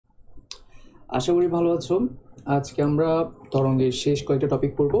আশা করি ভালো আছো। আজকে আমরা তরঙ্গের শেষ কয়েকটা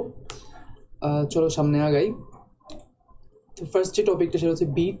টপিক পড়ব। চলো সামনে আগাই। তো ফার্স্ট যে টপিকটা সেটা হচ্ছে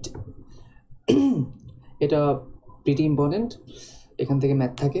বিট। এটা প্রিটি ইম্পর্টেন্ট, এখান থেকে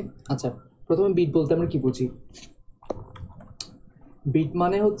ম্যাথ থাকে। আচ্ছা, প্রথমে বিট বলতে আমরা কি বুঝি? বিট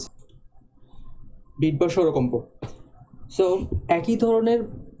মানে হচ্ছে বিট বা স্বরকম্প। সো একই ধরনের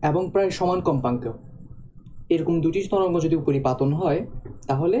এবং প্রায় সমান কম্পাঙ্ক এরকম দুটি তরঙ্গ যদি উপরিপাতন হয়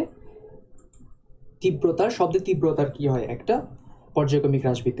তাহলে তীব্রতার শব্দের তীব্রতার কি হয়, একটা পর্যায়ক্রমিক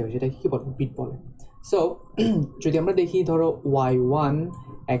হ্রাস বৃদ্ধি হয়, সেটাকে কি বলে? বিট বলে। সো যদি আমরা দেখি, ধরো y1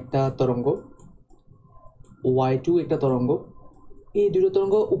 একটা তরঙ্গ, y2 একটা তরঙ্গ, এই দুটো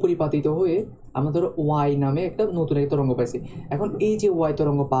তরঙ্গ উপরিপাতিত হয়ে আমরা ধরো y নামে একটা নতুন একটা তরঙ্গ পাইছি। এখন এই যে y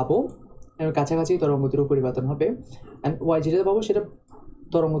তরঙ্গ পাবো, এর কাছাকাছি তরঙ্গ দুটো পরিবর্তন হবে, অ্যান্ড y যেটা পাবো সেটা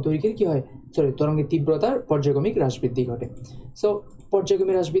তরঙ্গ দৈর্ঘ্যের কি হয়, তরঙ্গের তীব্রতার পর্যায়ক্রমিক হ্রাস বৃদ্ধি ঘটে। সো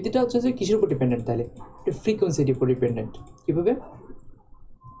পর্যায়ক্রমিক হ্রাস বৃদ্ধিটা হচ্ছে যে কিসের উপর ডিপেন্ডেন্ট? তাহলে ফ্রিকোয়েন্সির উপর ডিপেন্ডেন্ট। কীভাবে?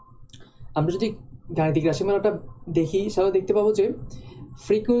 আমরা যদি গাণিতিক রাশিমালাটা দেখি তাহলে দেখতে পাবো যে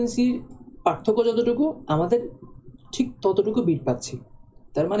ফ্রিকোয়েন্সির পার্থক্য যতটুকু আমাদের ঠিক ততটুকু বিট পাচ্ছি।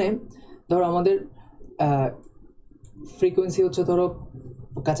 তার মানে ধরো আমাদের ফ্রিকোয়েন্সি হচ্ছে, ধরো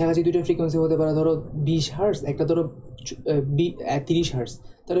কাছাকাছি দুইটা ফ্রিকোয়েন্সি হতে পারে, ধরো 20 হার্স, একটা ধরো 30 হার্স।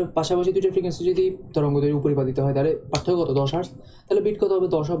 তাহলে পাশাপাশি দুইটা ফ্রিকোয়েন্সি যদি তরঙ্গ দৈর্ঘ্য উপরিপাতিত হয় তাহলে পার্থক্য কত? 10 হার্স। তাহলে বিট কত হবে?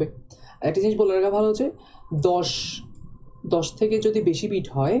 10 হবে। একটা জিনিস বলে রাখা ভালো হচ্ছে, 10 থেকে যদি বেশি বিট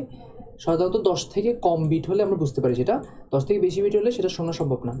হয়, সাধারণত 10 থেকে কম বিট হলে আমরা বুঝতে পারি, সেটা 10 থেকে বেশি বিট হলে সেটা শোনা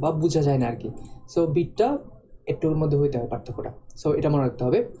সম্ভব না বা বোঝা যায় না আর কি। সো বিটটা একটুর মধ্যে হইতে হয় পার্থক্যটা। সো এটা মনে রাখতে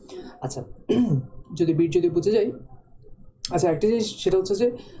হবে। আচ্ছা, যদি বিট যদি বুঝে যাই, আচ্ছা একটা জিনিস সেটা হচ্ছে যে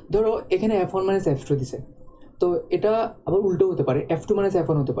ধরো এখানে F1 মাইনাস F2 দিছে, তো এটা আবার উল্টো হতে পারে, F2 মাইনাস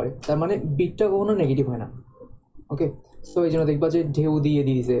F1 হতে পারে। তার মানে বিটটা কখনো নেগেটিভ হয় না। ওকে, সো এই জন্য দেখবা যে ঢেউ দিয়ে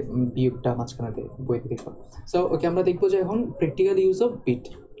দিয়েছে বিয়োগটা মাঝখানেতে, বইতে দেখবা। সো ওকে, আমরা দেখবো যে এখন প্র্যাকটিক্যাল ইউজ অফ বিট।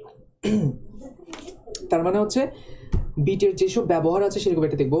 তার মানে হচ্ছে বিটের যেসব ব্যবহার আছে সেরকম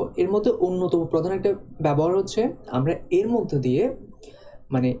একটা দেখবো। এর মধ্যে অন্যতম প্রধান একটা ব্যবহার হচ্ছে আমরা এর মধ্যে দিয়ে,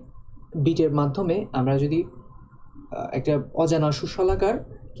 মানে বিটের মাধ্যমে আমরা যদি একটা অজানা সুশলাকার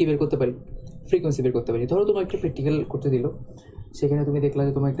কি বের করতে পারি, ফ্রিকোয়েন্সি বের করতে পারি। ধরো তোমার একটা প্র্যাকটিক্যাল করতে দিল, সেখানে তুমি দেখলা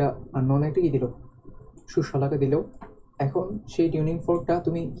যে তোমার একটা আননোন একটা কি দিল, সুশলাকা দিল। এখন সেই টিউনিং ফর্কটা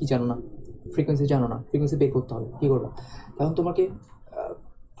তুমি কি জানো না, ফ্রিকোয়েন্সি জানো না, ফ্রিকোয়েন্সি বের করতে হবে, কী করবা? তখন তোমাকে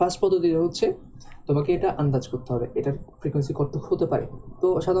ফার্স্ট পদ্ধতি হচ্ছে তোমাকে এটা আন্দাজ করতে হবে এটার ফ্রিকোয়েন্সি কত হতে পারে। তো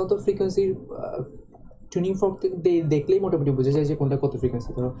সাধারণত ফ্রিকোয়েন্সির টিউনিং ফর্ক দেখলেই মোটামুটি বোঝা যায় যে কোনটা কত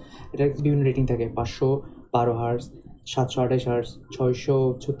ফ্রিকোয়েন্সি। ধরো এটার বিভিন্ন রেটিং থাকে, 512 হার্স, 728 হার্স,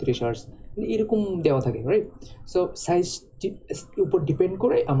 636 হার্স, এরকম দেওয়া থাকে, রাইট? সো সাইজ উপর ডিপেন্ড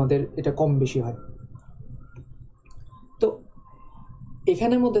করে আমাদের এটা কম বেশি হয়। তো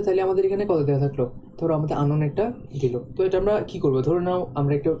এখানের মধ্যে তাহলে আমাদের এখানে কত দেওয়া থাকলো? ধরো আমাদের আননোন একটা দিল, তো এটা আমরা কি করবো? ধরে নাও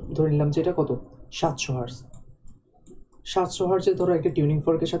আমরা একটা ধরে নিলাম যে এটা কত, 700 হার্স। 700 হার্সে ধরো একটা টিউনিং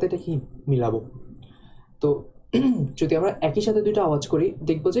ফর্কের সাথে এটা কি মিলাবো। তো যদি আমরা একই সাথে দুইটা আওয়াজ করি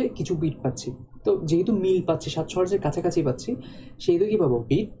দেখবো যে কিছু বিট পাচ্ছি। তো যেহেতু মিল পাচ্ছি, 700 হার্সের কাছাকাছি পাচ্ছি, সেহেতু কি পাবো?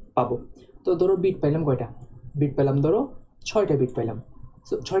 বিট পাবো। তো ধরো বিট পাইলাম কয়টা? বিট পেলাম ধরো 6টা বিট পাইলাম।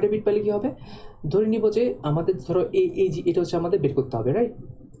 সো 6টা বিট পেলে কী হবে? ধরে নিব যে আমাদের ধরো এই যে এটা হচ্ছে আমাদের বের করতে হবে, রাইট?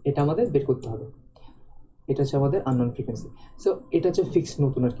 এটা আমাদের বের করতে হবে, এটা হচ্ছে আমাদের আননোন ফ্রিকোয়েন্সি। সো এটা হচ্ছে ফিক্সড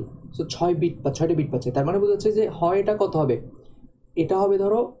নতুন আর কি। সো 6 বিট বা 6টা বিট পাচ্ছে, তার মানে বোঝা যাচ্ছে যে হয় এটা কত হবে, এটা হবে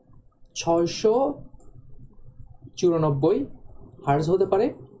ধরো 694 হার্জ হতে পারে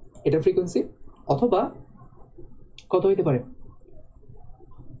এটা ফ্রিকোয়েন্সি, অথবা কত হইতে পারে,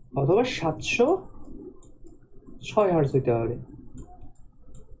 অথবা 706 হার্জ হইতে পারে।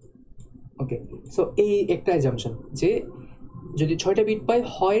 ওকে, সো এই একটা অ্যাজাম্পশন যে যদি 6টা বিট পাই,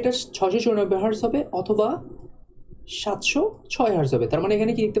 হয় এটা 694 হার্জ হবে অথবা 706 হার্জ হবে। তার মানে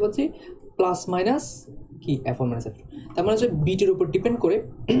এখানে কি দেখতে পাচ্ছি, প্লাস মাইনাস কি F1 মাইনাস F2। তার মানে হচ্ছে বিটের উপর ডিপেন্ড করে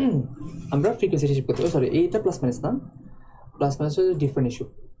আমরা ফ্রিকোয়েন্সি হিসেব করতে পারি। সরি, এইটা প্লাস মাইনাস না, প্লাস মাইনাস হচ্ছে ডিফারেন্ট ইস্যু।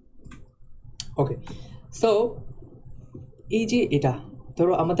 ওকে, সো এই যে এটা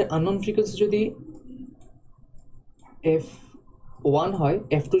ধরো আমাদের আননোন ফ্রিকোয়েন্সি যদি F1 হয়,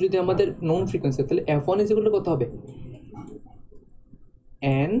 F2 যদি আমাদের নোন ফ্রিকোয়েন্সি, তাহলে F1 ইজ ইকুয়াল টু কত হবে?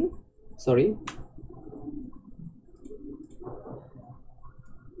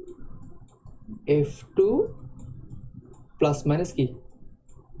 F2 প্লাস মাইনাস কি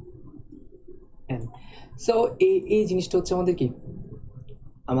n। সো এই জিনিসটা হচ্ছে আমাদের কি,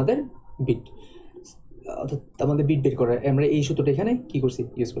 আমাদের বিট, অর্থাৎ আমাদের বিট বের করা। আমরা এই সূত্রটা এখানে কি করছি,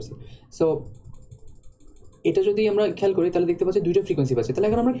 ইউজ করছি। সো এটা যদি আমরা খেয়াল করি তাহলে দেখতে পাচ্ছি দুইটা ফ্রিকোয়েন্সি পাচ্ছি। তাহলে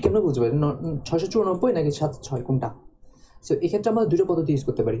এখন আমরা কেমন বুঝবো 694 নাকি 706 কোনটা? সো এক্ষেত্রে আমরা দুটো পদ্ধতি ইউজ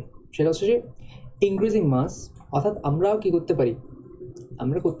করতে পারি, সেটা হচ্ছে যে ইনক্রিজিং মাস, অর্থাৎ আমরাও কি করতে পারি,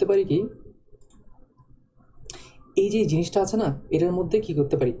 আমরা করতে পারি কি, এই যে জিনিসটা আছে না এটার মধ্যে কি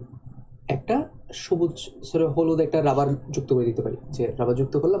করতে পারি, একটা সবুজ সরে হলুদ একটা রাবার যুক্ত করে দিতে পারি, যে রাবার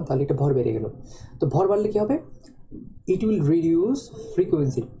যুক্ত করলাম তাহলে একটা ভর বেড়ে গেল। তো ভর বাড়লে কি হবে, it will reduce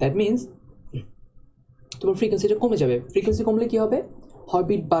frequency, that means তোমার ফ্রিকোয়েন্সিটা কমে যাবে। ফ্রিকোয়েন্সি কমলে কি হবে, হয়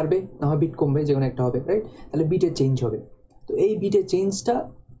বিট বাড়বে না হয় বিট কমবে, যে কোনো একটা হবে, রাইট? তাহলে বিটের চেঞ্জ হবে। তো এই বিটের চেঞ্জটা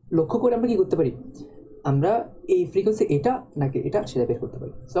লক্ষ্য করে আমরা কি করতে পারি, আমরা এই ফ্রিকোয়েন্সি এটা নাকি এটা সেটা বের করতে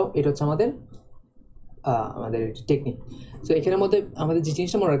পারি। সো এটা হচ্ছে আমাদের টেকনিক। সো এখানের মধ্যে আমাদের যে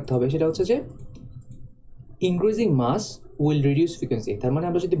জিনিসটা মনে রাখতে হবে সেটা হচ্ছে যে increasing mass will reduce frequency, তার মানে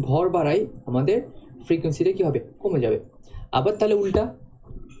আমরা যদি ভর বাড়াই আমাদের ফ্রিকোয়েন্সিটা কী হবে, কমে যাবে। আবার তাহলে উল্টা,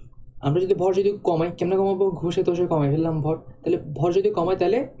 আমরা যদি ভর যদি কমাই, কেমন কমাবো, ঘষে তোষে কমাই ফেললাম ভর, তাহলে ভর যদি কমাই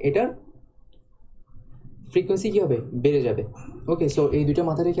তাহলে এটার ফ্রিকোয়েন্সি কী হবে, বেড়ে যাবে। ওকে, সো এই দুটো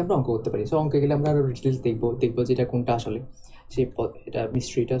মাথা রেখে আমরা অঙ্ক করতে পারি। সো অঙ্কে গেলে আমরা আরও ডিটেলস দেখবো যে এটা কোনটা আসলে, সেই এটা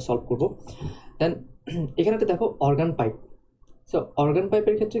মিস্ট্রিটা সলভ করবো। দেন এখানে একটা দেখো অর্গান পাইপ। সো অর্গান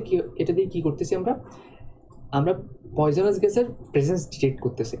পাইপের ক্ষেত্রে কি, এটা দিয়ে কী করতেছি আমরা, আমরা পয়জনাস গ্যাসের প্রেজেন্স ডিটেক্ট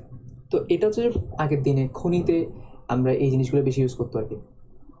করতেছি। তো এটা হচ্ছে আগের দিনে খনিতে আমরা এই জিনিসগুলো বেশি ইউজ করতে পারি।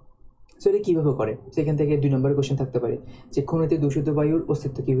 সো এটা কীভাবে করে, সেখান থেকে 2 নম্বরের কোয়েশ্চেন থাকতে পারে যে খনিতে দূষিত বায়ুর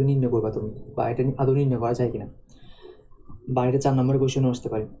অস্তিত্ব কীভাবে নির্ণয় করবা তুমি, বা এটা আদৌ নির্ণয় করা যায় কিনা, বা এটা 4 নম্বরের কোয়েশ্চেনও আসতে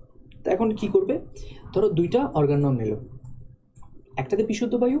পারে। তো এখন কী করবে, ধরো 2টা অর্গান নাম নিল, একটাতে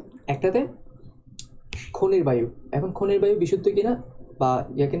বিশুদ্ধ বায়ু, একটাতে খনির বায়ু। এখন খনির বায়ু বিশুদ্ধ কিনা বা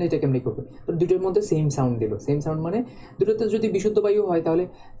ইয়াকে না, এটা কেমনি করবে, তো দুটোর মধ্যে সেম সাউন্ড দিল। সেম সাউন্ড মানে দুটোতে যদি বিশুদ্ধ বায়ু হয় তাহলে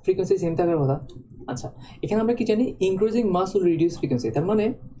ফ্রিকোয়েন্সি সেম থাকার কথা। আচ্ছা, এখানে আমরা কি জানি, increasing mass will reduce frequency, তার মানে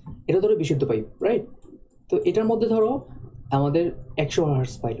এটা ধরো বিশুদ্ধ বায়ু, রাইট? তো এটার মধ্যে ধরো আমাদের 100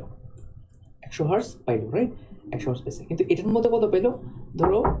 হার্টজ পাইলো, 100 হার্টজ পাইলো, রাইট? 100 হার্টজ পেয়েছে, কিন্তু এটার মধ্যে কত পেলো,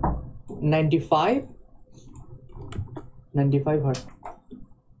 ধরো 95 হার্টজ।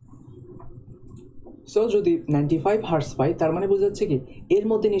 সো যদি 95 হার্টজ পাই, তার মানে বোঝা যাচ্ছে কি এর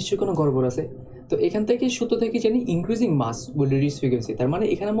মধ্যে নিশ্চয়ই কোনো গড়বড় আছে। তো এখান থেকে সূত্র থেকে জানি increasing mass will reduce frequency, তার মানে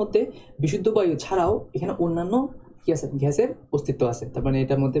এখানের মধ্যে বিশুদ্ধ বায়ু ছাড়াও এখানে অন্যান্য কি আছে, গ্যাসের অস্তিত্ব আছে, তার মানে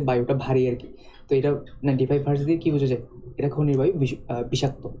এটার মধ্যে বায়ুটা ভারী আর কি। তো এটা 95 হার্টজ দিয়ে কী বোঝা যায়, এটা খনির বায়ু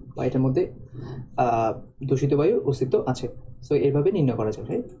বিষাক্ত, বা এটার মধ্যে দূষিত বায়ুর অস্তিত্ব আছে। সো এইভাবে নির্ণয় করা যায়,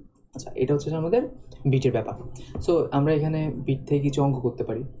 রাইট? আচ্ছা, এটা হচ্ছে আমাদের বিটের ব্যাপার। সো আমরা এখানে বিট থেকে কিছু অঙ্ক করতে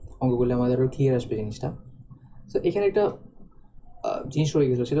পারি, অঙ্ক করলে আমাদের আরও ক্লিয়ার আসবে জিনিসটা। সো এখানে একটা জিনিস রয়ে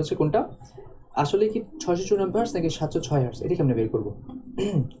গেছিলো, সেটা হচ্ছে কোনটা, আসলে কি 694 হার্টজ নাকি 706 হার্টজ, এটা কেমনে বের করবো?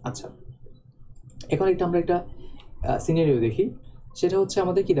 আচ্ছা, এখন আমরা একটা সিনারিও দেখি। সেটা হচ্ছে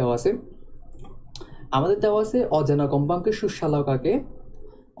আমাদের কি দেওয়া আছে, আমাদের দেওয়া আছে অজানা কম্পাঙ্কের সুশালকাকে,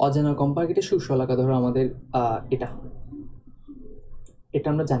 অজানা কম্পাঙ্কের সুশালকা ধরো আমাদের এটা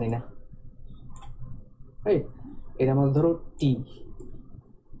আমরা জানি না, রাইট? এটা আমাদের ধরো টি,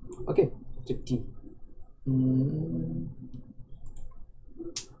 ওকে, টি,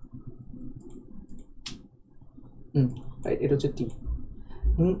 রাইট, এটা হচ্ছে টি।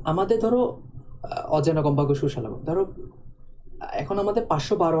 আমাদের ধরো অজানা কম্পাঙ্ক সুশালক, ধরো এখন আমাদের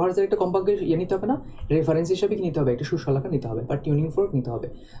 512 হার্টজের একটা কম্পাঙ্কের ইয়ে নিতে হবে না, রেফারেন্স হিসাবে কি নিতে হবে, একটা সুশালকা নিতে হবে বা টিউনিং ফোর্ক নিতে হবে।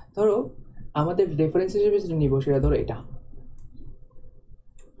 ধরো আমাদের রেফারেন্স হিসেবে যেটা নিব সেটা ধরো এটা,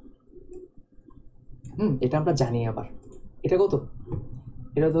 এটা আমরা জানি। আবার এটা কত,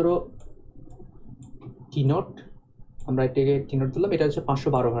 এটা ধরো টি নট, আমরা এটাকে টি নট ধরলাম, এটা হচ্ছে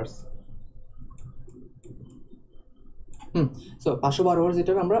 512 হার্টজ। সো 512 হার্টজ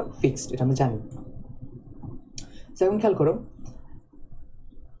এটা আমরা ফিক্সড, এটা আমরা জানি। এখন খেয়াল করো,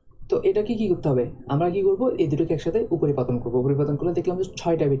 তো এটাকে কি করতে হবে, আমরা কি করবো, এই দুটোকে একসাথে উপরিপাতন করবো। উপরিপাতন করলে দেখলাম যে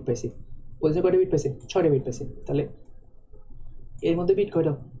 6টা বিট পাইছি। বলছে কয়টা বিট পাইছি, 6টা বিট পাইছি। তাহলে এর মধ্যে বিট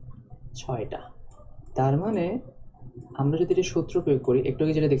কয়টা, 6টা। তার মানে আমরা যদি এটা সূত্র প্রয়োগ করি, একটু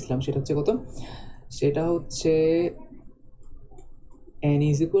আগে যেটা দেখছিলাম সেটা হচ্ছে কত, সেটা হচ্ছে n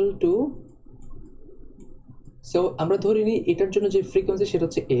is equal to, so আমরা ধরে নিই এটার জন্য যে ফ্রিকোয়েন্সি সেটা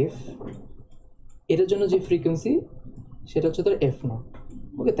হচ্ছে f, এটার জন্য যে ফ্রিকোয়েন্সি সেটা হচ্ছে তোর f নট।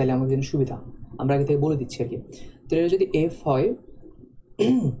 ওকে, তাহলে আমাদের জন্য সুবিধা, আমরা আগে থেকে বলে দিচ্ছি আর কি। তো এটা যদি f হয়,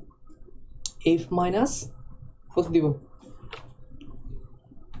 f মাইনাস কত দিব,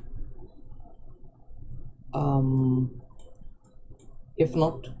 f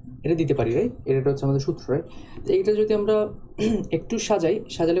নট, এটা দিতে পারি, রাইট? এটা হচ্ছে আমাদের সূত্র, রাইট? তো এইটা যদি আমরা একটু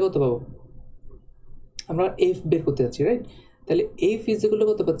সাজালে কত পাবো, আমরা f বের করতে যাচ্ছি, রাইট? তাহলে f ইজ ইকুয়াল টু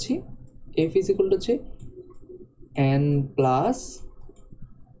কত পাচ্ছি, f ইজ ইকুয়াল টু হচ্ছে n প্লাস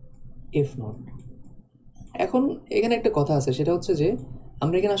f নট। এখন এখানে একটা কথা আছে, সেটা হচ্ছে যে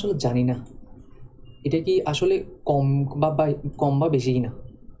আমরা এখানে আসলে জানি না এটা কি আসলে কম বা বেশি কিনা,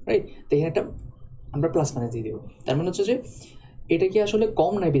 রাইট? তো এখানে একটা আমরা প্লাস মাইনাস দিয়ে দেবো। তার মানে হচ্ছে যে এটা কি আসলে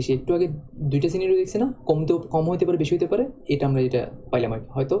কম না বেশি? একটু আগে দুইটা সিনারিও দেখছি না, কম হইতে পারে, বেশি হতে পারে। এটা আমরা যেটা পাইলাম আর কি,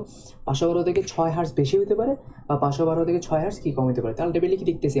 হয়তো 512 থেকে 6 হার্টজ বেশি হতে পারে, বা 512 থেকে 6 হার্টজ কি কম হতে পারে। তাহলে টেবিলে কি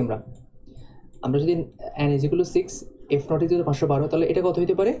দেখতেছি আমরা যদি n = 6, f not = 512, তাহলে এটা কত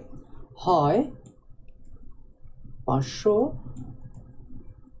হতে পারে? হয়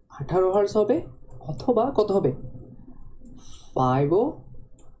 518 হার্টজ হবে, অথবা কত হবে?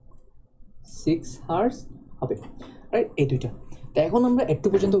 506 হার্টজ হবে, রাইট? এই দুইটা। তো এখন আমরা একটু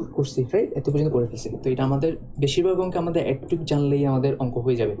পর্যন্ত করছি, রাইট? এত পর্যন্ত করে ফেলছি। তো এটা আমাদের বেশিরভাগ অঙ্কে আমাদের একটু জানলেই আমাদের অঙ্ক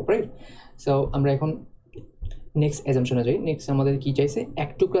হয়ে যাবে, রাইট? সো আমরা এখন নেক্সট অ্যাজাম্পশনে যাই। নেক্সট আমাদের কি চাইছে? এক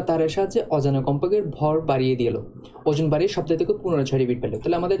টুকরা তারের সাহায্যে অজানা কম্পাঙ্কের ভর বাড়িয়ে দিল, ওজন বাড়িয়ে শব্দ থেকে 15 বিট পেল।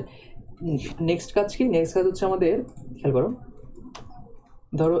 তাহলে আমাদের নেক্সট কাজ কি? নেক্সট কাজ হচ্ছে আমাদের, খেয়াল করো,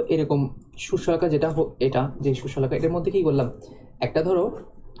 ধরো এরকম সুশাখা, যেটা এটা যে সুশাখা, এটার মধ্যে কি করলাম? একটা ধরো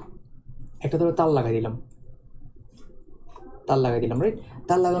তার লাগাই দিলাম, রাইট?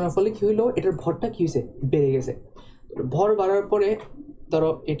 তার লাগানোর ফলে কি হইলো? এটার ভরটা কি হয়েছে? বেড়ে গেছে। ভর বাড়ার পরে ধরো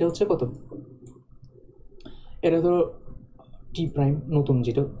এটা হচ্ছে কত? এটা ধরো টি প্রাইম, নতুন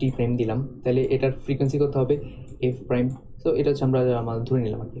যেটা টি প্রাইম দিলাম, তাহলে এটার ফ্রিকোয়েন্সি কত হবে? F prime. সো এটা হচ্ছে আমরা ধরে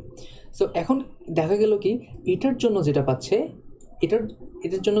নিলাম আর কি। সো এখন দেখা গেল কি, এটার জন্য যেটা পাচ্ছে,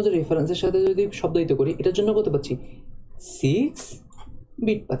 এটার জন্য যে রেফারেন্সের সাথে যদি শব্দায়িত করি, এটার জন্য কত পাচ্ছি? 6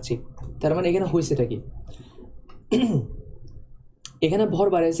 বিট পাচ্ছি। তার মানে এখানে হয়েছেটা কি? এখানে ভর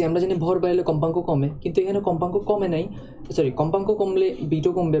বাড়াইছি, আমরা জানি ভর বাড়ালে কম্পাঙ্ক কমে, কিন্তু এখানে কম্পাঙ্ক কমে নাই, সরি, কম্পাঙ্ক কমলে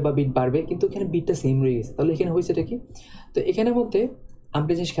বিটও কমবে বা বিট বাড়বে, কিন্তু এখানে বিটটা সেম রয়ে গেছে। তাহলে এখানে হয়েছেটা কি? তো এখানের মধ্যে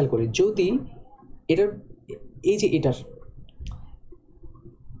আমরা জিনিস খেয়াল করি, যদি এটার এই যে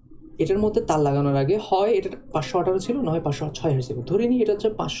এটার মধ্যে তার লাগানোর আগে হয় এটা 518 ছিল, না হয় 506 হার্টজ ছিল, ধরে নিই এটা হচ্ছে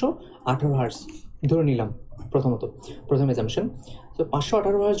 518 হার্টজ ধরে নিলাম প্রথম অ্যাজাম্পশন। তো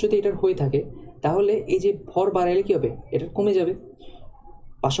 518 হার্টজ যদি এটার হয়ে থাকে, তাহলে এই যে ভর বাড়াইলে কি হবে? এটা কমে যাবে,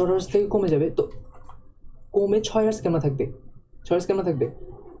 518 হার্টজ থেকে কমে যাবে। তো কমে 6 হার্টজ কেমন থাকবে?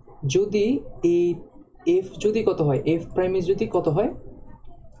 যদি এই এফ যদি কত হয়? এফ প্রাইম যদি কত হয়?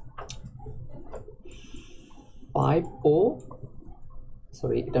 5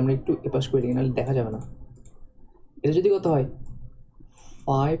 এটা আমরা একটু এপাশ করে দিই, নাহলে দেখা যাবে না। এটা যদি কত হয়?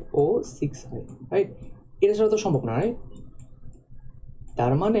 506 হয়, রাইট? এটা ছাড়া তো সম্ভব না, রাইট?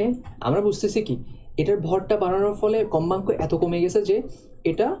 তার মানে আমরা বুঝতেছি কি, এটার ভরটা বাড়ানোর ফলে কম্পাঙ্ক এত কমে গেছে যে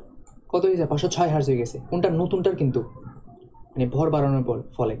এটা কত হয়ে যায়? 506 হার্টজ হয়ে গেছে। কোনটা? নতুনটার, কিন্তু মানে ভর বাড়ানোর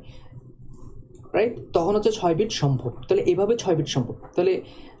ফলে, রাইট? তখন হচ্ছে 6 বিট সম্ভব। তাহলে এভাবে 6 বিট সম্ভব। তাহলে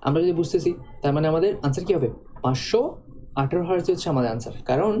আমরা যদি বুঝতেছি, তার মানে আমাদের আনসার কি হবে? 518 হার্টজ হচ্ছে আমাদের আনসার।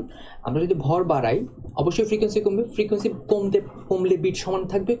 কারণ আমরা যদি ভর বাড়াই, অবশ্যই ফ্রিকোয়েন্সি কমবে। ফ্রিকোয়েন্সি কমলে বিট সমান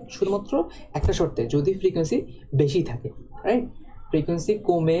থাকবে শুধুমাত্র একটা শর্তে, যদি ফ্রিকোয়েন্সি বেশি থাকে, রাইট? ফ্রিকোয়েন্সি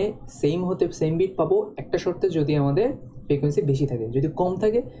কমে সেম বিট পাবো একটা শর্তে, যদি আমাদের ফ্রিকোয়েন্সি বেশি থাকে। যদি কম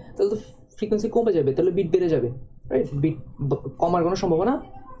থাকে তাহলে তো ফ্রিকোয়েন্সি কমে যাবে, তাহলে বিট বেড়ে যাবে, রাইট? বিট কমার কোনো সম্ভাবনা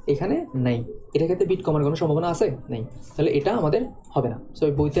এখানে নাই। এটা ক্ষেত্রে বিট কমার কোনো সম্ভাবনা আছে? নেই। তাহলে এটা আমাদের হবে না। সো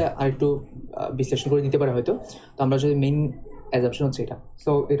এই বইতে আর একটু বিশ্লেষণ করে দিতে পারে হয়তো। তো আমরা যদি মেইন অ্যাজাম্পশন হচ্ছে এটা।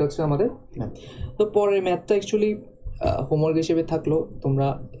 সো এটা হচ্ছে আমাদের ম্যাথ। তো পরের ম্যাথটা অ্যাকচুয়ালি হোমওয়ার্ক হিসেবে থাকলো, তোমরা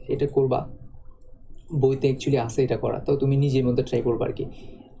এটা করবা। বইতে অ্যাকচুয়ালি আসে এটা করা, তো তুমি নিজের মধ্যে ট্রাই করবা আর কি।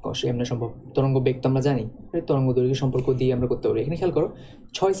 এমনি সম্ভব। তরঙ্গ বেগ তো আমরা জানি, তরঙ্গ দৈর্ঘ্য সম্পর্ক দিয়ে আমরা করতে পারি। এখানে খেয়াল করো,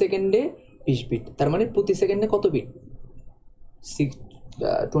 6 সেকেন্ডে 20 বিট, তার মানে প্রতি সেকেন্ডে কত বিট?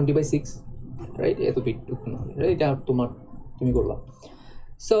 20/6, রাইট? এত বিট উৎপন্ন হবে, রাইট? এটা তুমি করবা।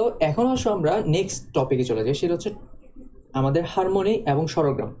 সো এখন আসো আমরা নেক্সট টপিকে চলে যাই, সেটা হচ্ছে আমাদের হারমোনি এবং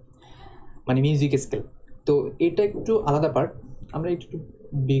স্বরগ্রাম, মানে মিউজিক স্কেল। তো এটা একটু আলাদা পার্ট, আমরা একটু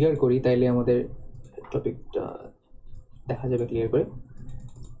বিগার করি, তাইলে আমাদের টপিকটা দেখা যাবে ক্লিয়ার করে।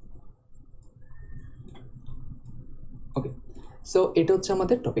 ওকে, সো এটা হচ্ছে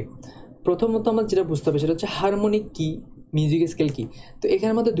আমাদের টপিক। প্রথমত আমার যেটা বুঝতে হবে সেটা হচ্ছে হারমোনিক কি, মিউজিক স্কেল কি। তো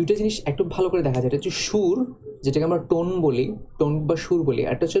এখানের মধ্যে দুইটা জিনিস একটু ভালো করে দেখা যায়। এটা হচ্ছে সুর, যেটাকে আমরা টোন বা সুর বলি,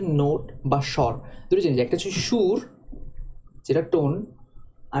 আর একটা হচ্ছে নোট বা স্বর। দুটো জিনিস, একটা হচ্ছে সুর যেটা টোন,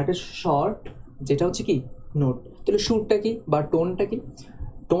 আর একটা স্বর যেটা হচ্ছে কি নোট। তাহলে সুরটা কি বা টোনটা কি?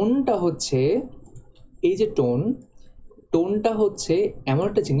 টোনটা হচ্ছে এই যে টোনটা হচ্ছে এমন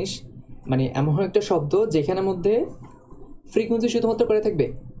একটা জিনিস, মানে এমন একটা শব্দ যেখানের মধ্যে ফ্রিকোয়েন্সি শুধুমাত্র করে থাকবে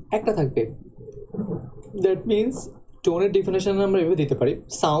একটা থাকবে। দ্যাট মিনস টোনের ডেফিনেশন আমরা এভাবে দিতে পারি,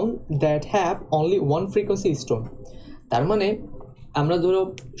 sound that have only one frequency is tone. তার মানে আমরা ধরো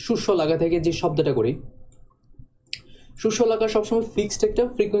সুস্ব লাগা থেকে যে শব্দটা করি, সুস্ব লাগা সবসময় ফিক্সড একটা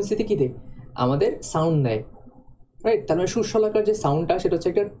ফ্রিকোয়েন্সিতে কী দেয়? আমাদের সাউন্ড দেয়, রাইট? তার মানে সুস্বলাকার যে সাউন্ডটা সেটা হচ্ছে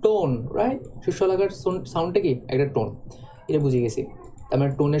একটা টোন, রাইট? সুস্বলাকার সাউন্ডটা কি একটা টোন, এটা বুঝে গেছি। তার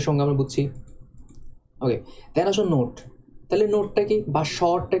মানে টোনের সঙ্গে আমরা বুঝছি। ওকে, দেন আসো নোট। তাহলে নোটটা কি বা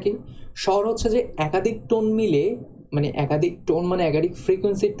স্বরটা কি? স্বর হচ্ছে যে একাধিক টোন মিলে, মানে একাধিক টোন মানে একাধিক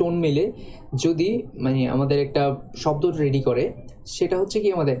ফ্রিকোয়েন্সির টোন মিলে যদি মানে আমাদের একটা শব্দ রেডি করে, সেটা হচ্ছে কি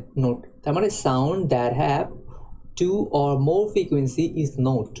আমাদের নোট। তার মানে sound that have 2 or more frequency is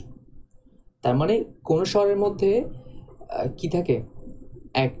note। তার মানে কোনো স্বরের মধ্যে কি থাকে,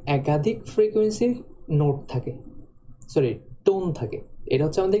 একাধিক ফ্রিকোয়েন্সির নোট থাকে, সরি টোন থাকে, এটা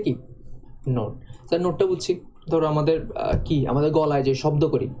হচ্ছে আমাদের কি নোট। স্যার নোটটা বুঝছি, ধরো আমাদের কি আমাদের গলায় যে শব্দ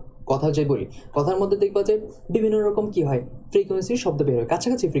করি, কথা যে বলি, কথার মধ্যে দেখবা যে বিভিন্ন রকম কি হয়, ফ্রিকোয়েন্সির শব্দ বের হয়,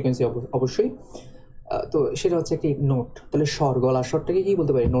 কাছাকাছি ফ্রিকোয়েন্সি অবশ্যই। তো সেটা হচ্ছে একটি নোট। তাহলে স্বর, গলার স্বরটাকে কি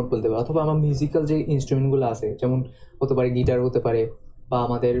বলতে পারি, নোট বলতে পারি। অথবা আমার মিউজিক্যাল যে ইনস্ট্রুমেন্টগুলো আছে, যেমন হতে পারে গিটার হতে পারে বা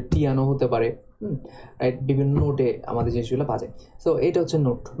আমাদের পিয়ানো হতে পারে, রাইট? বিভিন্ন নোটে আমাদের জিনিসগুলো বাজে। সো এটা হচ্ছে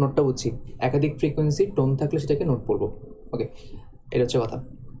নোট। নোটটা বুঝছি, একাধিক ফ্রিকোয়েন্সি টোন থাকলে সেটাকে নোট বলবো। ওকে, এটা হচ্ছে কথা।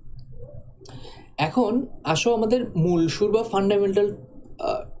 এখন আসো আমাদের মূল সুর বা ফান্ডামেন্টাল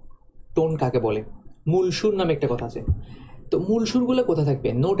টোন কাকে বলে। মূল সুর নামে একটা কথা আছে। তো মূল সুরগুলো কোথায় থাকবে,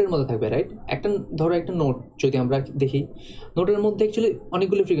 নোটের মধ্যে থাকবে, রাইট? একটা ধরো একটা নোট যদি আমরা দেখি, নোটের মধ্যে অ্যাকচুয়ালি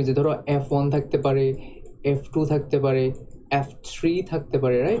অনেকগুলো ফ্রিকোয়েন্সি, ধরো F1 থাকতে পারে, F2 থাকতে পারে, F3 থাকতে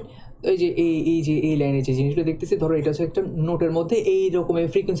পারে, রাইট? তো এই যে এই লাইনে যে জিনিসগুলো দেখতেছি, ধরো এটা হচ্ছে একটা নোটের মধ্যে এই রকমের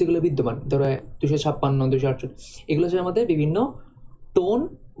ফ্রিকোয়েন্সিগুলো বিদ্যমান, ধরো 256, 268, এগুলো হচ্ছে আমাদের বিভিন্ন টোন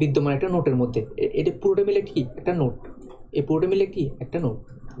বিদ্যমান একটা নোটের মধ্যে। এটা পুরোটা মিলে কি একটা নোট, এই পুরোটা মিলে কি একটা নোট।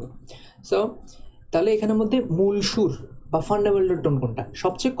 সো তাহলে এখানের মধ্যে মূল সুর বা ফান্ডামেন্টাল টোন কোনটা,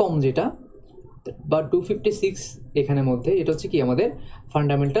 সবচেয়ে কম যেটা বা 256 এখানের মধ্যে, এটা হচ্ছে কি আমাদের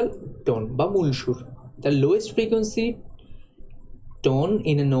ফান্ডামেন্টাল টোন বা মূল সুর। The lowest frequency tone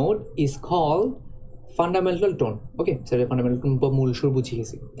in a note is called fundamental tone. ওকে, সেটা ফান্ডামেন্টাল টোন বা মূল সুর বুঝিয়ে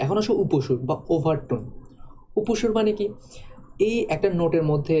গেছি। এখন আসো উপসুর বা ওভারটোন। উপসুর মানে কি, এই একটা নোটের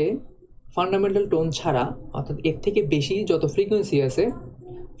মধ্যে ফান্ডামেন্টাল টোন ছাড়া, অর্থাৎ এর থেকে বেশি যত ফ্রিকোয়েন্সি আছে,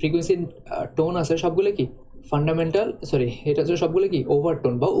 ফ্রিকোয়েন্সি টোন আছে, সবগুলো কি ফান্ডামেন্টাল, সরি এটা হচ্ছে সবগুলো কি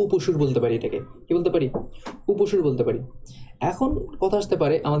ওভারটোন বা উপসুর বলতে পারি। এটাকে কি বলতে পারি, উপসুর বলতে পারি। এখন কথা আসতে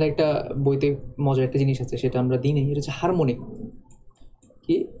পারে, আমাদের একটা বইতে মজার একটা জিনিস আছে, সেটা আমরা দিই নেই, এটা হচ্ছে হারমোনিক।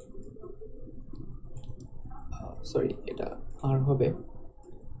 কি, সরি এটা আর হবে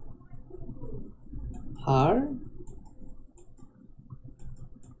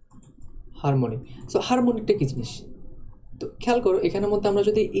হারমোনিক। সো হারমোনিকটা কি জিনিস, তো খেয়াল করো এখানের মধ্যে আমরা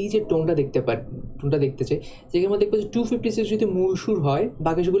যদি এই যে টোনটা দেখতে পারি, টোনটা দেখতে চাই, যেখানে আমরা দেখবো যে 256 যদি মূল সুর হয়,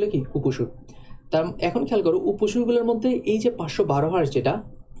 বাকি সুরগুলো কি উপসুর। তার এখন খেয়াল করো উপসুরগুলোর মধ্যে এই যে 512 হার্জ, যেটা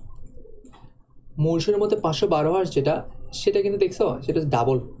মূল সুরের মধ্যে 512 হার্জ যেটা, সেটা কিন্তু দেখছো সেটা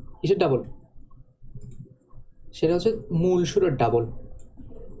ডাবল। কিসের ডাবল, সেটা হচ্ছে মূল সুরের ডাবল।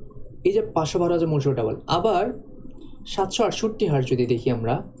 এই যে 512 হাজার মূল সুরের ডাবল। আবার 768 হার্জ যদি দেখি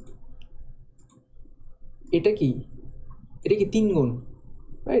আমরা, এটা কি, এটা কি 3 গুণ,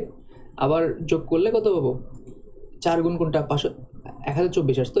 রাইট? আবার যোগ করলে কত পাবো, 4 গুণ, কোনটা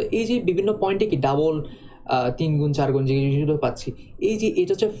 1024 হার্জ। তো এই যে বিভিন্ন পয়েন্টে কি ডাবল, 3 গুণ, 4 গুণ যে জিনিসগুলো পাচ্ছি, এই যে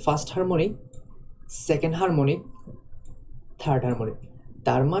এটা হচ্ছে first harmonic, second harmonic, third harmonic.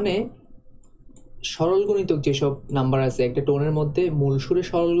 তার মানে সরল গুণিতক যেসব নাম্বার আছে একটা টোনের মধ্যে, মূল সুরে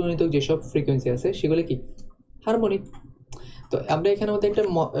সরল গুণিতক যেসব ফ্রিকোয়েন্সি আছে, সেগুলো কি হারমোনিক। তো আমরা এখানের মধ্যে একটা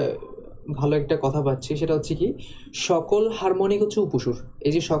ভালো একটা কথা পাচ্ছি, সেটা হচ্ছে কি সকল হারমোনিক হচ্ছে উপসুর।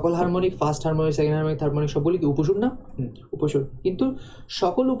 এই যে সকল harmonic, first harmonic, second harmonic, third harmonic, সবগুলি কি উপসুর না? উপসুর। কিন্তু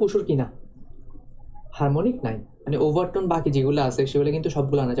সকল উপসুর কি না, হারমোনিক নাই। মানে ওভারটোন বাকি যেগুলো আছে সেগুলো কিন্তু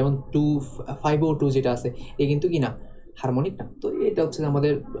সবগুলো না, যেমন 502 যেটা আছে, এ কিন্তু কি না, হারমোনিক না। তো এটা হচ্ছে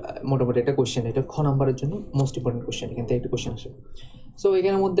আমাদের মোটামুটি একটা কোশ্চেন, এটা খ নাম্বারের জন্য মোস্ট ইম্পর্টেন্ট কোশ্চেন, এখান থেকে একটা কোশ্চেন আসে। সো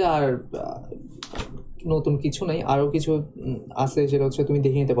এখানের মধ্যে আর নতুন কিছু নাই, আরও কিছু আছে, সেটা হচ্ছে তুমি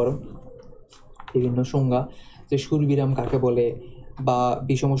দেখে নিতে পারো বিভিন্ন সংজ্ঞা, যে সুরবিরাম কাকে বলে, বা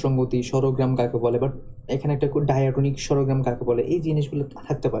বিষম সংগতি স্বরগ্রাম কাকে বলে, বাট এখানে একটা ডায়াটনিক স্বরগ্রাম কাকে বলে, এই জিনিসগুলো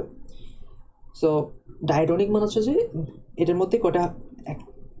থাকতে পারে। সো ডায়াটনিক মানে হচ্ছে যে এটার মধ্যে কটা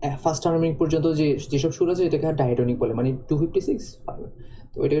ফার্স্ট হারমোনিক পর্যন্ত যেসব সুর আছে এটাকে ডায়াটনিক বলে, মানে 256,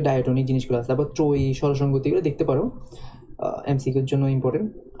 তো এটাকে ডায়াটনিক জিনিসগুলো আছে। তারপর ত্রয়ী, স্বরসংগতি, এগুলো দেখতে পারো, এমসিকিউর জন্য ইম্পর্টেন্ট,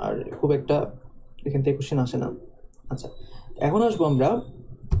 আর খুব একটা এখান থেকে কোশ্চেন আসে না। আচ্ছা, এখন আসবো আমরা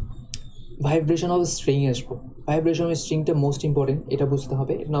ভাইব্রেশন অফ স্ট্রিং আসবো। ভাইব্রেশন অফ স্ট্রিংটা মোস্ট ইম্পর্টেন্ট, এটা বুঝতে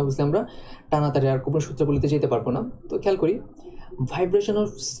হবে, এটা না বুঝলে আমরা টানাতাড়ি আর কোনো সূত্রাবলিতে যেতে পারবো না। তো খেয়াল করি ভাইব্রেশন অফ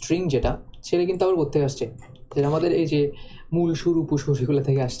স্ট্রিং যেটা, সেটা কিন্তু আবার কোথা থেকে আসছে, যেটা আমাদের এই যে মূল সুর উপসুর এগুলো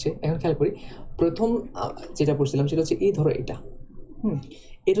থেকে আসছে। এখন খেয়াল করি প্রথম যেটা পড়ছিলাম সেটা হচ্ছে এই ধরো এটা,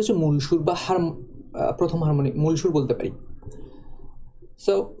 এটা হচ্ছে মূল সুর বা প্রথম হারমোনিক মূল সুর বলতে পারি।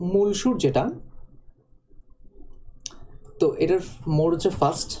 সো মূল সুর যেটা, তো এটার মোড হচ্ছে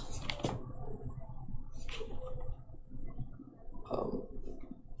ফার্স্ট,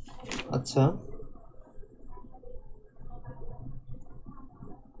 আচ্ছা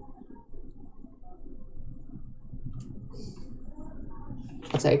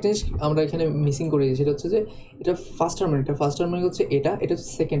আচ্ছা একটা জিনিস আমরা এখানে মিসিং করে দিই, সেটা হচ্ছে যে এটা ফার্স্ট হারমোনিক হচ্ছে এটা হচ্ছে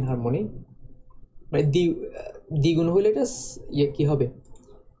সেকেন্ড হারমোনিক, মানে দ্বিগুণ হলে এটা ইয়ে কী হবে,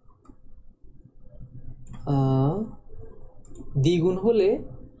 দ্বিগুণ হলে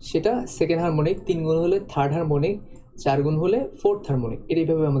সেটা সেকেন্ড হারমোনিক, 3 গুণ হলে থার্ড হারমোনিক, 4 গুণ হলে ফোর্থ হারমোনিক। এটা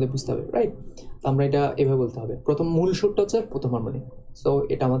এইভাবে আমাদের বুঝতে হবে, রাইট? তো আমরা এটা এভাবে বলতে হবে, প্রথম মূল সুরটা হচ্ছে প্রথম হারমোনিক। সো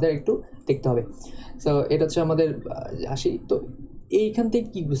এটা আমাদের একটু দেখতে হবে। সো এটা হচ্ছে আমাদের আসি, তো এইখান থেকে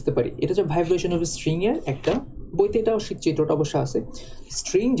কী বুঝতে পারি, এটা হচ্ছে ভাইব্রেশন অফ স্ট্রিংয়ের একটা, বইতে এটাও চিত্রটা অবশ্য আছে।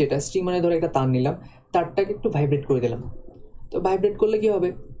 স্ট্রিং যেটা, স্ট্রিং মানে ধরো একটা তার নিলাম, তারটাকে একটু ভাইব্রেট করে দিলাম। তো ভাইব্রেট করলে কী হবে,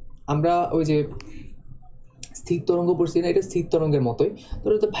 আমরা ওই যে স্থির তরঙ্গ পড়ছি না, এটা স্থির তরঙ্গের মতোই। তো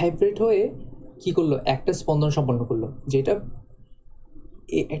এটা ভাইব্রেট হয়ে কী করলো, একটা স্পন্দন সম্পন্ন করলো, যেটা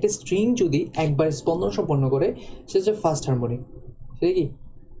একটা স্ট্রিং যদি একবার স্পন্দন সম্পন্ন করে সেটা হচ্ছে ফার্স্ট হারমোনিক। সেটা কি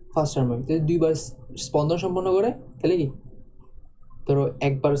ফার্স্ট হারমোনিক। যদি দুইবার স্পন্দন সম্পন্ন করে তাহলে কি, ধরো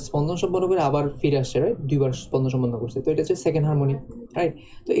একবার স্পন্দন সম্পন্ন করে আবার ফিরে আসছে, রাইট? দুইবার স্পন্দন সম্পন্ন করছে, তো এটা হচ্ছে সেকেন্ড হারমোনিক, রাইট?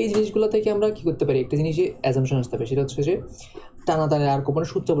 তো এই জিনিসগুলো থেকে আমরা কি করতে পারি, একটা জিনিসে অ্যাজাম্পশন আসতে পারে, সেটা হচ্ছে যে টানা তারে আর কোপনের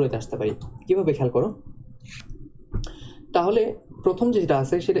সূত্র বলতে আসতে পারি। কীভাবে খেয়াল করো, তাহলে প্রথম যেটা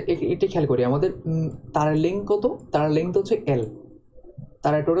আছে সেটা এটা খেয়াল করি, আমাদের তারের লেন্থ কত, তারের লেন্থ হচ্ছে এল,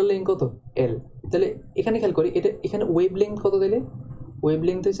 তারের টোটাল লেন্থ কত, এল। তাহলে এখানে খেয়াল করি, এটা এখানে ওয়েভ লেন্থ কত দিলে, ওয়েভ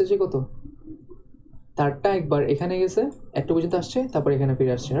লেন্থ হচ্ছে কত, তারটা একবার এখানে গেছে একটা পর্যন্ত আসছে, তারপর এখানে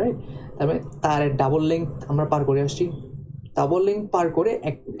ফিরে আসছে, রাইট? তারপরে তারের ডাবল লেন্থ আমরা পার করে আসছি, ডাবল লেন্থ পার করে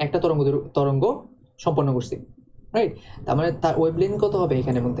একটা তরঙ্গ সম্পন্ন করছি, রাইট? তার মানে তার ওয়েভ লেন্থ কত হবে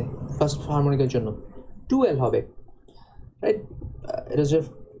এখানের মধ্যে, ফার্স্ট হারমোনিকের জন্য 2L হবে, রাইট? এটা হচ্ছে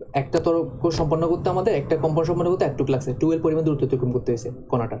একটা তরঙ্গ সম্পন্ন করতে আমাদের, একটা কম্পন সম্পন্ন করতে একটু লাগছে, 2L পরিমাণ দূরত্ব অতিক্রম করতে হয়েছে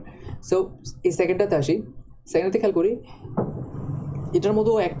কণাটা। সো এই সেকেন্ডটাতে আসি, সেকেন্ডটাতে খেয়াল করি, এটার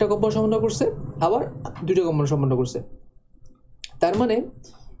মধ্যেও একটা কম্পন সম্পন্ন করছে, আবার দুটো কম্পন সম্পন্ন করছে। তার মানে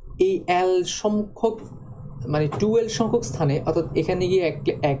এই এল সংখ্যক, মানে 2L সংখ্যক স্থানে, অর্থাৎ এখানে গিয়ে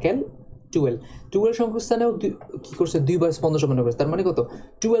 1L 2L সংখ্যক স্থানেও কী করছে, দুইবার স্পন্দন সম্পন্ন করছে। তার মানে কত,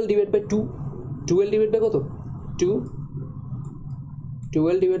 2L divide by 2, 2L divide by কত, 2,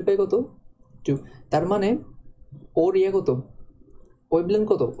 2L ডিভাইড বাই কত, 2। তার মানে ওর ইয়ে কত, ওয়েভলেন্থ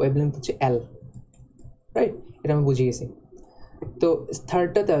কত, ওয়েভলেন্থ হচ্ছে L, রাইট? এটা আমি বুঝে গেছি। তো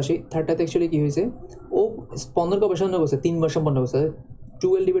থার্ডটাতে আসি, থার্ডটাতে অ্যাকচুয়ালি কী হয়েছে, ও স্পন্দন কবে সম্পন্ন করছে, 3 বার সম্পন্ন করছে,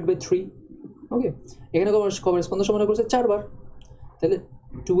 2L ডিভাইড বাই 3, ওকে। এখানে কবে স্পন্দন সম্পন্ন করছে, 4 বার, তাহলে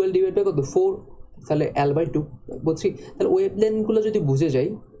 2L ডিভাইড বাই কত, 4, তাহলে L বাই 2, বুঝছি? তাহলে ওয়েভলেন্থগুলো যদি বুঝে যাই,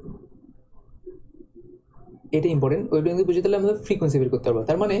 এটা ইম্পর্টেন্ট, ওয়েভলেন্থ বুঝে তাহলে আমাদের ফ্রিকোয়েন্সি বের করতে পারবো।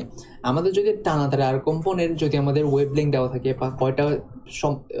 তার মানে আমাদের যদি টানা তারে আর কম্পনের যদি আমাদের ওয়েভলেন্থ দেওয়া থাকে, বা কয়টা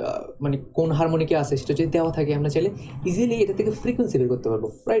মানে কোন হারমোনিকে আছে সেটা যদি দেওয়া থাকে, আমরা চাইলে ইজিলি এটা থেকে ফ্রিকোয়েন্সি বের করতে পারবো,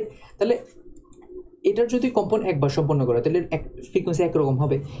 রাইট? তাহলে এটার যদি কম্পন একবার সম্পন্ন করে তাহলে ফ্রিকোয়েন্সি একরকম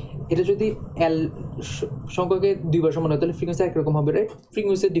হবে, এটা যদি এল সংখ্যাকে দুইবার সম্পন্ন হয় তাহলে ফ্রিকোয়েন্সি একরকম হবে, রাইট?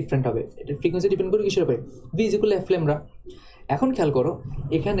 ফ্রিকোয়েন্সি ডিফারেন্ট হবে, এটা ফ্রিকোয়েন্সি ডিপেন্ড করে কিসের উপরে, V is equal F lambda. এখন খেয়াল করো,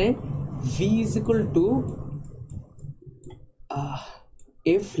 এখানে V is equal to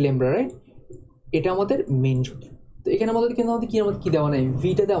F lambda, right? এটা আমাদের মেন সূত্র। তো এখানে আমাদের কি দেওয়া নেই,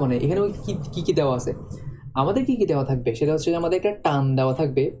 ভিটা দেওয়া নেই, এখানে কি দেওয়া আছে, আমাদের কি দেওয়া থাকবে, সেটা হচ্ছে আমাদের একটা টান দেওয়া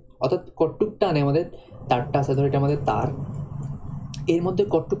থাকবে, অর্থাৎ কটটুক টানে আমাদের তারটা আছে, ধরো এটা আমাদের তার, এর মধ্যে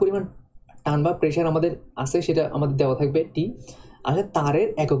কটটুক পরিমাণ টান বা প্রেশার আমাদের আছে সেটা আমাদের দেওয়া থাকবে টি। আর তারের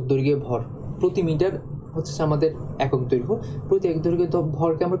একক দৈর্ঘ্যে ভর, প্রতি মিটার হচ্ছে আমাদের একক দৈর্ঘ্য, প্রতি একক দৈর্ঘ্য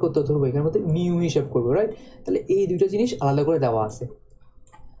ভরকে আমরা কত ধরবো, এখানে মধ্যে মিউ হিসাব করবো, রাইট? তাহলে এই দুইটা জিনিস আলাদা করে দেওয়া আছে।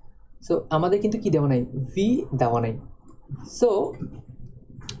 সো আমাদের কিন্তু কি দেওয়া নাই, ভি দেওয়া নাই। সো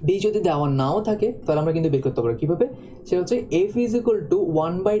বি যদি দেওয়া নাও থাকে তাহলে আমরা কিন্তু বের করতে পারবো কীভাবে, সেটা হচ্ছে F is equal to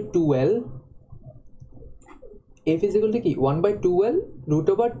 1/2L, F is equal to কি 1/2L root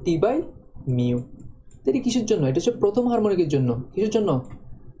over T by mu. এটা কিসের জন্য, এটা হচ্ছে প্রথম হারমোনিকের জন্য, কিসের জন্য,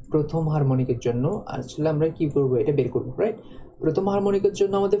 প্রথম হারমোনিকের জন্য। আসলে আমরা কি করবো, এটা বের করবো, রাইট? প্রথম হারমোনিকের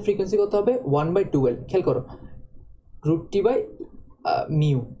জন্য আমাদের ফ্রিকোয়েন্সি কত হবে, 1/2L, খেয়াল করো, root T by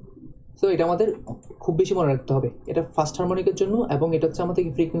mu. So এটা আমাদের খুব বেশি মনে রাখতে হবে, এটা ফার্স্ট হারমোনিকের জন্য, এবং এটা হচ্ছে আমাদের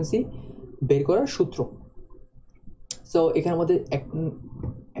ফ্রিকোয়েন্সি বের করার সূত্র। সো এখানে আমাদের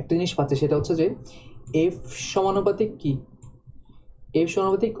একটা জিনিস পাচ্ছে, সেটা হচ্ছে যে এফ সমানুপাতিক কি, এফ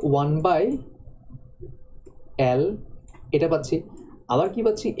সমানুপাতিক 1/L, এটা পাচ্ছি। আবার কি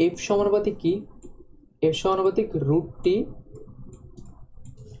পাচ্ছি, এফ সমানুপাতিক কি এফ সমানুপাতিক রুট টি।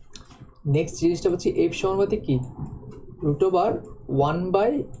 নেক্সট জিনিসটা হচ্ছে এফ সমানুপাতিক কি রুট ওভার 1/μ।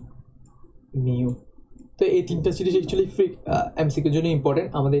 তো এই তিনটা জিনিস অ্যাকচুয়ালি এমসিকিউর জন্য ইম্পর্টেন্ট,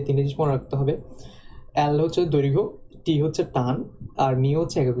 আমাদের এই তিনটা জিনিস মনে রাখতে হবে। এল হচ্ছে দৈর্ঘ্য, টি হচ্ছে টান, আর মিউ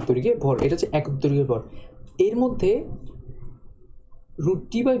হচ্ছে একক দৈর্ঘ্যের ভর। এটা হচ্ছে একক দৈর্ঘ্যের ভর। এর মধ্যে রুট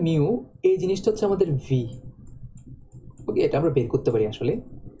টি বাই মিউ এই জিনিসটা হচ্ছে আমাদের ভি। ওকে, এটা আমরা বের করতে পারি আসলে।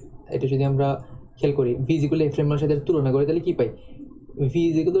 এটা যদি আমরা খেয়াল করি ভি ইজিক্যাল এফ এর সাথে তুলনা করি তাহলে কি পাই, V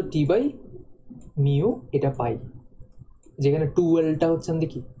is equal T by mu এটা পাই, যেখানে 2Lটা হচ্ছে আমাদের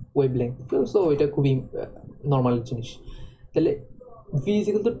কি ওয়েভ লেন্থ। সো এটা খুবই নর্মাল জিনিস। তাহলে V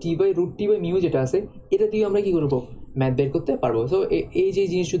is equal T by root T by mu যেটা আছে এটা দিয়ে আমরা কি করবো, ম্যাথ বের করতে পারবো। সো এই যে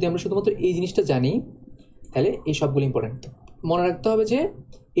জিনিস যদি আমরা শুধুমাত্র এই জিনিসটা জানি তাহলে এই সবগুলো ইম্পর্টেন্ট। মনে রাখতে হবে যে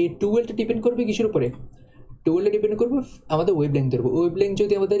এই 2Lটা ডিপেন্ড করবে কিসের উপরে, 2Lটা ডিপেন্ড করবে আমাদের ওয়েভ লেন্থের উপর। ওয়েভ লেন্থ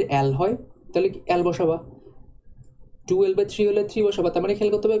যদি আমাদের এল হয় তাহলে এল বসাবা, 2L/3 হলে 3 বসাবা। তার মানে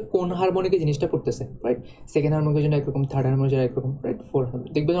খেয়াল করতে হবে কোন হারমোনিকে জিনিসটা পড়তেছে, রাইট? সেকেন্ড হারমোনিকের জন্য একরকম, থার্ড হারমোনিকের জন্য একরকম, রাইট? ফোর্থ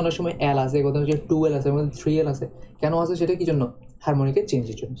দেখবে অনেক সময় এল আছে, কোথাও 2L আছে, 3L আছে। কেন আছে সেটা কি জন্য, হারমোনিকের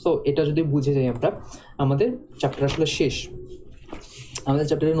চেঞ্জের জন্য। সো এটা যদি বুঝে যাই আমরা, আমাদের চ্যাপ্টার আসলে শেষ। আমাদের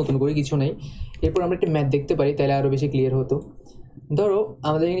চ্যাপ্টারে নতুন করে কিছু নেই। এরপর আমরা একটা ম্যাথ দেখতে পারি, তাহলে আরও বেশি ক্লিয়ার হতো। ধরো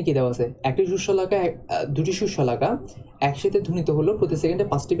আমাদের এখানে কী দেওয়া আছে, একটি সুশলাকা দুটি সুশলাকা একসাথে ধ্বনিত হলো প্রতি সেকেন্ডে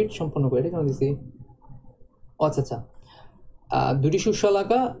 5টি বিট সম্পন্ন করে। এটা কেন দিচ্ছি, আচ্ছা দুটি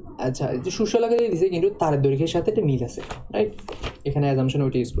সুশলাকা, আচ্ছা যে সুশলাকা দিয়ে দিছে কিন্তু তার দৈর্ঘ্যের সাথে একটা মিল আছে, রাইট? এখানে অ্যাজাম্পশন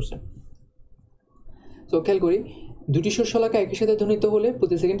ওইটা ইউজ করছে। সো খেয়াল করি দুটি সুশলাকা একই সাথে ধ্বনিত হলে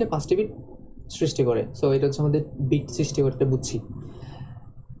প্রতি সেকেন্ডে 5টি বিট সৃষ্টি করে। সো এটা হচ্ছে আমাদের বিট সৃষ্টি করতে বুঝছি।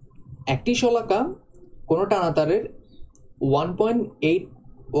 একটি শলাকা কোনো টানাতারের 1.8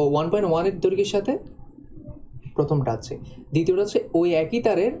 ও 1.1 দৈর্ঘ্যের সাথে প্রথমটা আছে, দ্বিতীয়টা হচ্ছে ওই একই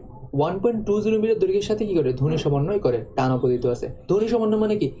তারের 1.20 মিটার দৈর্ঘ্যের সাথে কি করে ধ্বনি সমন্বয় করে, টান অপদিত আছে। ধ্বনি সমন্বয়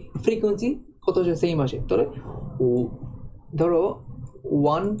মানে কি, ফ্রিকোয়েন্সি কত সেম আসে। ধরো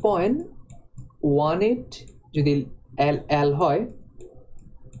 1.18 যদি এল হয়,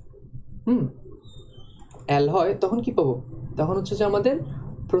 এল হয়, তখন কি পাবো, তখন হচ্ছে যে আমাদের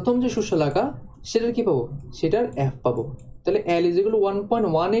প্রথম যে সুশলাকা সেটার কি পাবো, সেটার এফ পাবো। তাহলে এল ইজ ইকুয়াল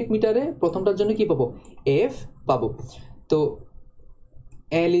 1.18 মিটারে প্রথমটার জন্য কি পাবো, এফ পাবো। তো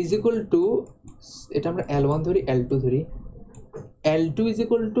এল ইজ ইকুয়াল টু, এটা আমরা L1 ধরি, L2 ধরি, L2 ইজ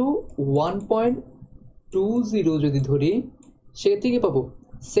ইকুয়াল টু 1.20 যদি ধরি, সেক্ষেত্রে কি পাবো,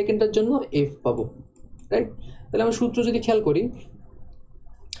 সেকেন্ডটার জন্য এফ পাবো, রাইট? তাহলে আমরা সূত্র যদি খেয়াল করি,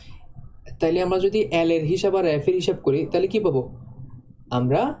 তাহলে আমরা যদি এল এর হিসাব আর এফ এর হিসাব করি তাহলে কি পাবো,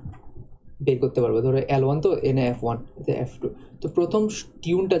 আমরা বের করতে পারবো। ধরো L1 তো এনে F1 F2। তো প্রথম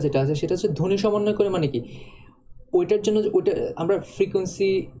টিউনটা যেটা আছে সেটা হচ্ছে ধ্বনি সমন্বয় করে, মানে কি ওইটার জন্য ওইটা আমরা ফ্রিকোয়েন্সি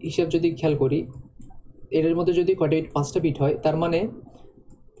হিসাব যদি খেয়াল করি, এটার মধ্যে যদি কয়টা বিট, 5টা বিট হয়, তার মানে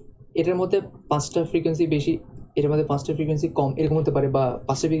এটার মধ্যে 5টা ফ্রিকোয়েন্সি বেশি, এটার মধ্যে 5টা ফ্রিকোয়েন্সি কম, এরকম হতে পারে, বা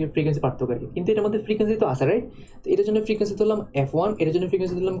 5টা ফ্রিকোয়েন্সি পার্থক্য আর কি। কিন্তু এটার মধ্যে ফ্রিকোয়েন্সি তো আছে, রাইট? তো এটার জন্য ফ্রিকোয়েন্সি ধরলাম F1, এটার জন্য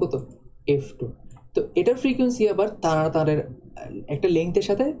ফ্রিকোয়েন্সি ধরলাম কত, F2। তো এটার ফ্রিকোয়েন্সি আবার তারের একটা লেংথের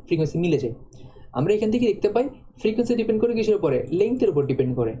সাথে ফ্রিকোয়েন্সি মিলে যায়। আমরা এখান থেকে দেখতে পাই ফ্রিকোয়েন্সি ডিপেন্ড করে কিসের উপরে, লেংথের উপর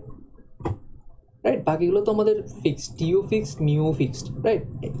ডিপেন্ড করে, রাইট? বাকিগুলো তো আমাদের ফিক্সড, টিও ফিক্সড, মিউ ফিক্সড, রাইট?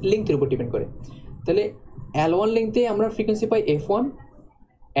 লেংথের উপর ডিপেন্ড করে। তাহলে L1 লেংথে আমরা ফ্রিকোয়েন্সি পাই F1,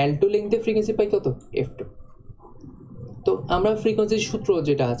 L2 লেংথে ফ্রিকোয়েন্সি পাই কত, F2। তো আমরা ফ্রিকোয়েন্সির সূত্র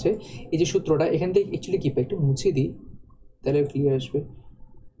যেটা আছে, এই যে সূত্রটা এখান থেকে অ্যাকচুয়ালি কী পাই, একটু মুছে দিই তাহলে ক্লিয়ার আসবে।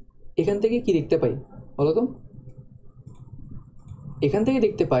 এখান থেকে কি দেখতে পাই বলো তো, এখান থেকে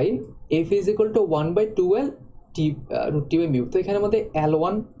দেখতে পাই F is equal to 1/2L T root T by mu. তো এখানে আমাদের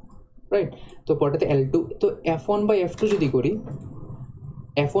L1, রাইট? তো পরটাতে L2। তো F1/F2 যদি করি,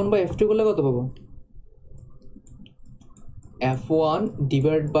 F1/F2 করলে কত পাবো, F1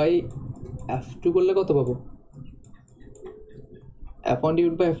 ডিভাইড বাই F2 করলে কত পাবো, F1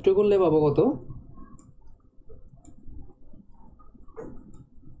 ডিভাইড বাই F2 করলে পাবো কত,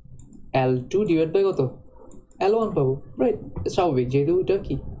 L2 ডিভাইড বাই কত, L1 পাবো, রাইট? স্বাভাবিক, যেহেতু এটা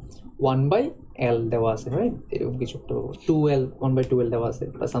কি 1/L দেওয়া আছে, রাইট? এরকম কিছু একটা পাবো, 2L 1/2L দেওয়া আছে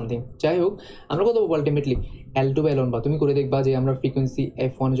বা সামথিং। যাই হোক, আমরা কত পাবো আলটিমেটলি, L2/L1 বা তুমি করে দেখবা যে আমরা ফ্রিকোয়েন্সি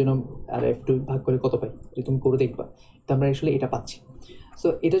F1 এর জন্য আর F2 ভাগ করে কত পাই, যে তুমি করে দেখবা। তো আমরা আসলে এটা পাচ্ছি। সো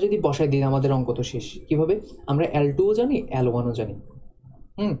এটা যদি বসাই দিই আমাদের অঙ্ক তো শেষ। কীভাবে, আমরা L2ও জানি, L1ও জানি,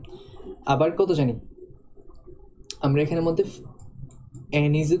 আবার কত জানি আমরা এখানের মধ্যে,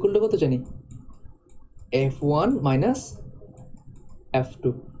 n ইজ ইকুয়াল টু কত জানি, F1 মাইনাস F2,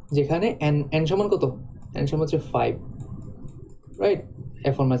 যেখানে n সমান কত, n সমান হচ্ছে 5, রাইট?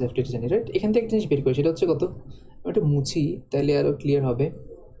 F1 মাইনাস F2 জানি, রাইট? এখান থেকে একটা জিনিস বের করি, সেটা হচ্ছে কত, আমি একটু মুছি তাহলে আরও ক্লিয়ার হবে।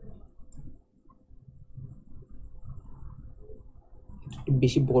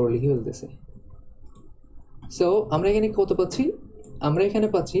 বেশি বড় লিখে ফেলতেছে। সো আমরা এখানে কত পাচ্ছি, আমরা এখানে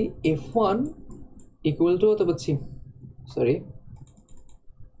পাচ্ছি f1 ইকুয়াল টু কত পাচ্ছি, sorry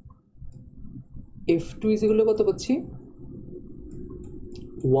f2 is equal to কত পাচ্ছি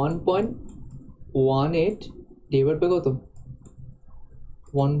 1.18 ডিভাইড বাই কত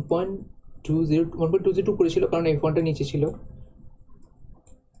 1.20 উপরে ছিল, কারণ f1টা নিচে ছিল,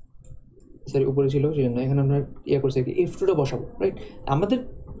 সরি উপরে ছিল, সেই জন্য এখানে আমরা ইয়ে করছি কি f2টা বসাবো, রাইট। আমাদের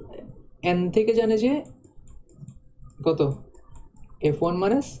n থেকে জানে যে কত f1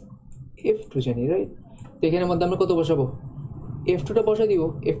 মাইনাস f2 জানি, রাইট। তো এখানের মধ্যে আমরা কত বসাবো, f2টা বসা দিব,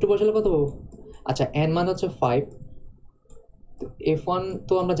 f2 বসালে কত পাবো, আচ্ছা n মান হচ্ছে 5, তো f1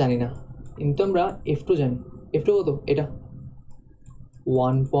 তো আমরা জানি না, কিন্তু আমরা f2 জানি, f2 কত এটা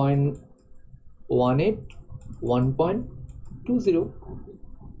 1.18 1.20,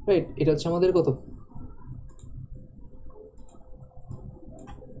 রাইট। এটা হচ্ছে আমাদের কত,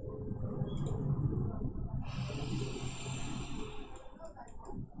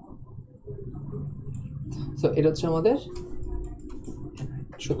 সো এটা হচ্ছে আমাদের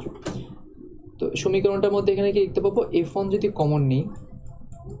সূত্র। তো সমীকরণটার মধ্যে এখানে কি লিখতে পাবো, f1 যদি কমন নিই,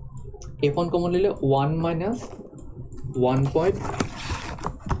 f1 কমন নিলে 1 মাইনাস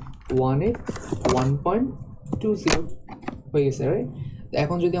 1.18 1.20 হয়ে গেছে, রাইট।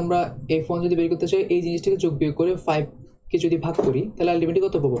 এখন যদি আমরা f1 যদি বের করতে চাই, এই জিনিসটাকে যোগ বিয়োগ করে 5কে যদি ভাগ করি, তাহলে আলটিমেটলি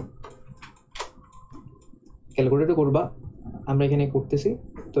কত পাবো, ক্যালকুলেটর করবা, আমরা এখানে করতেছি।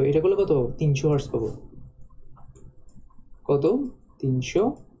 তো এটা করলে কত পাবো, 300 হার্টজ পাবো, কত 300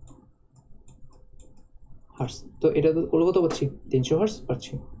 হার্টজ। তো এটা করলে কত পাচ্ছি, 300 হার্টজ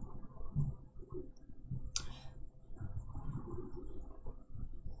পাচ্ছি।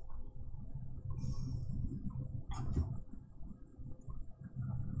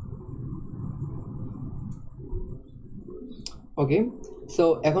 ওকে, সো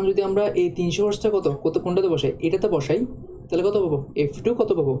এখন যদি আমরা এই 300 হার্টজটা কত কত কোনটাতে বসাই, এটাতে বসাই, তাহলে কত পাবো, f2 কত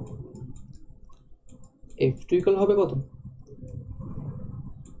পাবো, f2 ইকুয়াল হবে কত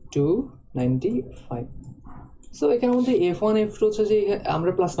 295। সো এখানের মধ্যে f1 f2 হচ্ছে যে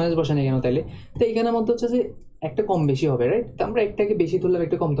আমরা প্লাস মাইনাস বসাই কেন তাইলে, তো এখানের মধ্যে হচ্ছে যে একটা কম বেশি হবে, রাইট। তো আমরা একটাকে বেশি ধরলাম,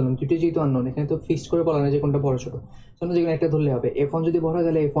 একটা কম ধরলাম, দুটো যেহেতু আননোন, এখানে তো ফিক্সড করে বলা না যে কোনটা বড় ছোট, আমরা যেখানে একটা ধরলে হবে, f1 যদি বড় হয়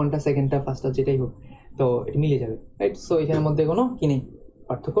তাহলে f1টা সেকেন্ডটা ফার্স্টটা যেটাই হোক তো এটা মিলে যাবে, রাইট। সো এখানের মধ্যে কোনো কি নেই,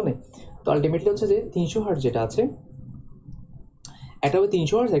 পার্থক্য নেই। তো আলটিমেটলি হচ্ছে যে 300 হার্টজ যেটা আছে, একটা হবে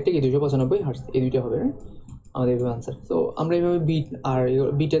 300 হার্টজ, একটা কি 295 হার্টজ, এই দুইটা হবে, রাইট আমাদের আনসার। তো আমরা এইভাবে বিট আর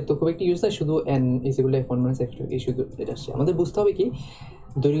বিটের তো খুব একটা ইউজ নাই, শুধু n is equal to f1 minus f2 এই শুধু এটা আসছে। আমাদের বুঝতে হবে কি,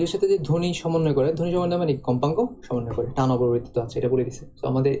 দৈর্ঘ্যের সাথে যে ধ্বনি সমন্বয় করে, ধ্বনি সমন্বয় মানে কম্পাঙ্ক সমন্বয় করে, টান অপরিবর্তিত আছে, এটা বলে দিছে। তো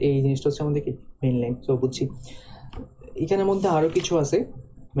আমাদের এই জিনিসটা হচ্ছে আমাদের কি মেইন লাইন। সো বুঝছি, এখানের মধ্যে আরও কিছু আছে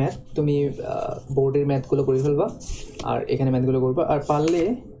ম্যাথ, তুমি বোর্ডের ম্যাথগুলো করে ফেলবা, আর এখানে ম্যাথগুলো করবা, আর পারলে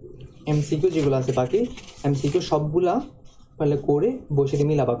এমসিকিউ যেগুলো আছে বাকি এমসিকিউ সবগুলা পারলে করে বসে দিয়ে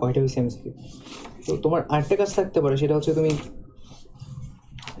মিলাবা কয়টা হয়েছে এমসিকিউ। তো তোমার আরেকটা কাজ থাকতে পারে, সেটা হচ্ছে তুমি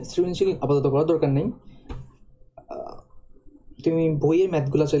সৃজনশীল আপাতত করার দরকার নেই, তুমি বইয়ের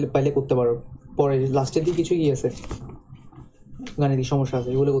ম্যাথগুলো চাইলে পাইলে করতে পারো, পরে লাস্টের দিকে কিছু কি আছে গাণিতিক সমস্যা আছে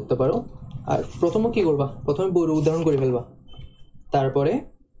এগুলো করতে পারো। আর প্রথমে কি করবা, প্রথমে বইয়ের উদাহরণ করে ফেলবা, তারপরে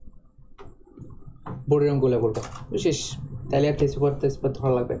বোর্ডের অঙ্কগুলো করবা, শেষ। তাহলে আর টেস্ট পেপার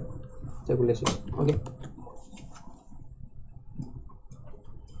ধরা লাগবে, সেগুলো শেষ। ওকে।